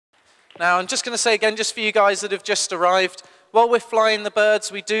Now, I'm just going to say again, just for you guys that have just arrived, while we're flying the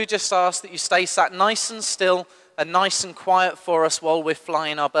birds, we do just ask that you stay sat nice and still and nice and quiet for us while we're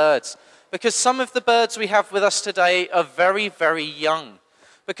flying our birds. Because some of the birds we have with us today are very, very young.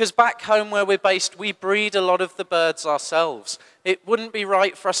 Because back home where we're based, we breed a lot of the birds ourselves. It wouldn't be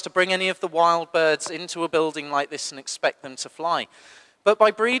right for us to bring any of the wild birds into a building like this and expect them to fly. But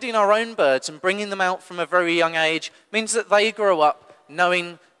by breeding our own birds and bringing them out from a very young age means that they grow up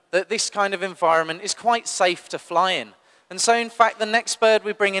knowing that this kind of environment is quite safe to fly in. And so, in fact, the next bird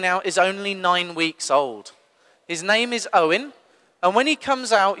we're bringing out is only 9 weeks old. His name is Owen, and when he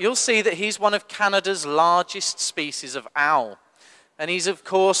comes out, you'll see that he's one of Canada's largest species of owl. And he's, of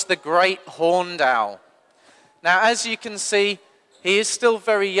course, the great horned owl. Now, as you can see, he is still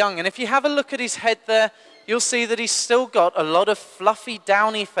very young, and if you have a look at his head there, you'll see that he's still got a lot of fluffy,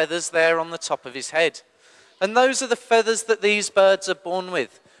 downy feathers there on the top of his head. And those are the feathers that these birds are born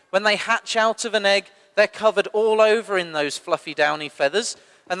with. When they hatch out of an egg, they're covered all over in those fluffy, downy feathers,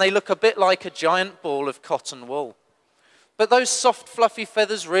 and they look a bit like a giant ball of cotton wool. But those soft, fluffy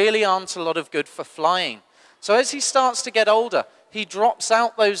feathers really aren't a lot of good for flying. So as he starts to get older, he drops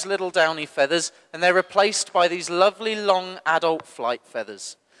out those little downy feathers, and they're replaced by these lovely, long, adult flight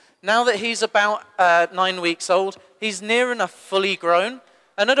feathers. Now that he's about 9 weeks old, he's near enough fully grown,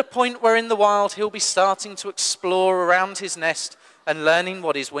 and at a point where in the wild he'll be starting to explore around his nest and learning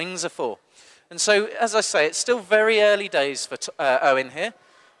what his wings are for. And so, as I say, it's still very early days for Owen here,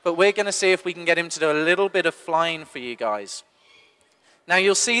 but we're going to see if we can get him to do a little bit of flying for you guys. Now,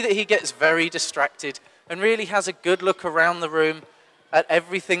 you'll see that he gets very distracted and really has a good look around the room at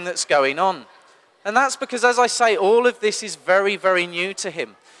everything that's going on. And that's because, as I say, all of this is very, very new to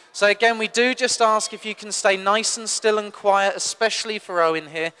him. So again, we do just ask if you can stay nice and still and quiet, especially for Owen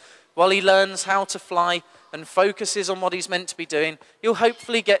here, while he learns how to fly and focuses on what he's meant to be doing. You'll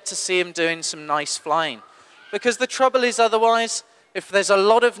hopefully get to see him doing some nice flying. Because the trouble is otherwise, if there's a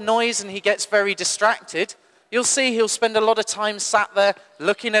lot of noise and he gets very distracted, you'll see he'll spend a lot of time sat there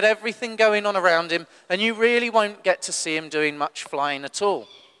looking at everything going on around him, and you really won't get to see him doing much flying at all.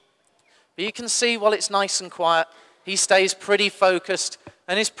 But you can see while it's nice and quiet, he stays pretty focused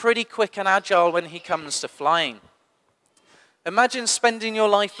and is pretty quick and agile when he comes to flying. Imagine spending your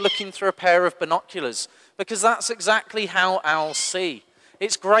life looking through a pair of binoculars, because that's exactly how owls see.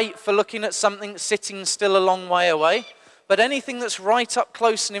 It's great for looking at something sitting still a long way away, but anything that's right up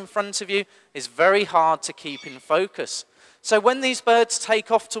close and in front of you is very hard to keep in focus. So when these birds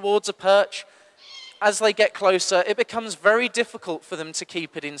take off towards a perch, as they get closer, it becomes very difficult for them to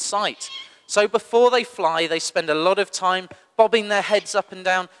keep it in sight. So before they fly, they spend a lot of time bobbing their heads up and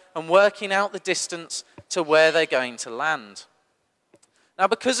down and working out the distance to where they're going to land. Now,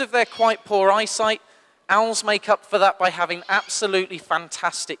 because of their quite poor eyesight, owls make up for that by having absolutely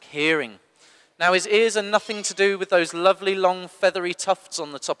fantastic hearing. Now, his ears are nothing to do with those lovely long feathery tufts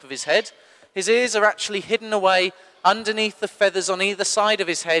on the top of his head. His ears are actually hidden away underneath the feathers on either side of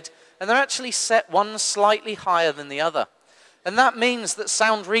his head, and they're actually set one slightly higher than the other. And that means that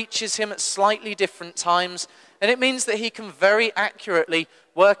sound reaches him at slightly different times, and it means that he can very accurately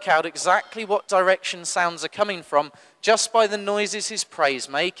work out exactly what direction sounds are coming from just by the noises his prey is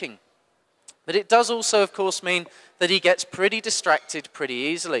making. But it does also, of course, mean that he gets pretty distracted pretty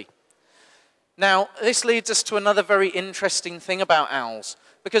easily. Now, this leads us to another very interesting thing about owls,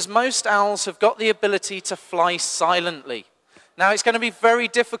 because most owls have got the ability to fly silently. Now, it's going to be very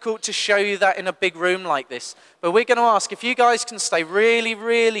difficult to show you that in a big room like this, but we're going to ask if you guys can stay really,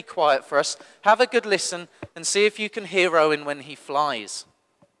 really quiet for us, have a good listen, and see if you can hear Owen when he flies.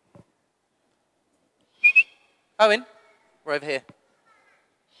 Owen, we're over here.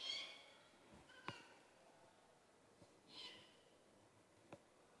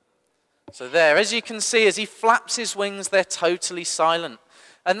 So there, as you can see, as he flaps his wings, they're totally silent.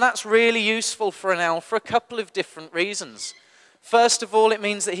 And that's really useful for an owl for a couple of different reasons. First of all, it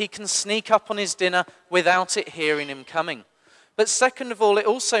means that he can sneak up on his dinner without it hearing him coming. But second of all, it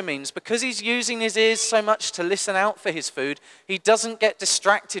also means because he's using his ears so much to listen out for his food, he doesn't get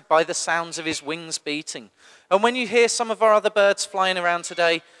distracted by the sounds of his wings beating. And when you hear some of our other birds flying around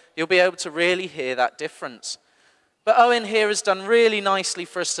today, you'll be able to really hear that difference. But Owen here has done really nicely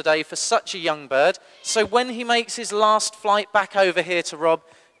for us today for such a young bird. So when he makes his last flight back over here to Rob,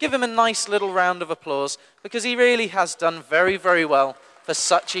 give him a nice little round of applause, because he really has done very, very well for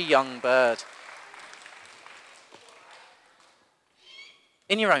such a young bird.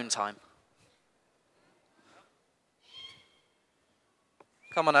 In your own time.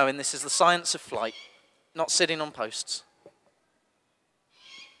 Come on, Owen, this is the science of flight, not sitting on posts.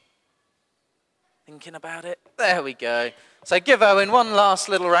 Thinking about it. There we go. So give Owen one last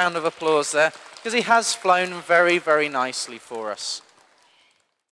little round of applause there, because he has flown very, very nicely for us.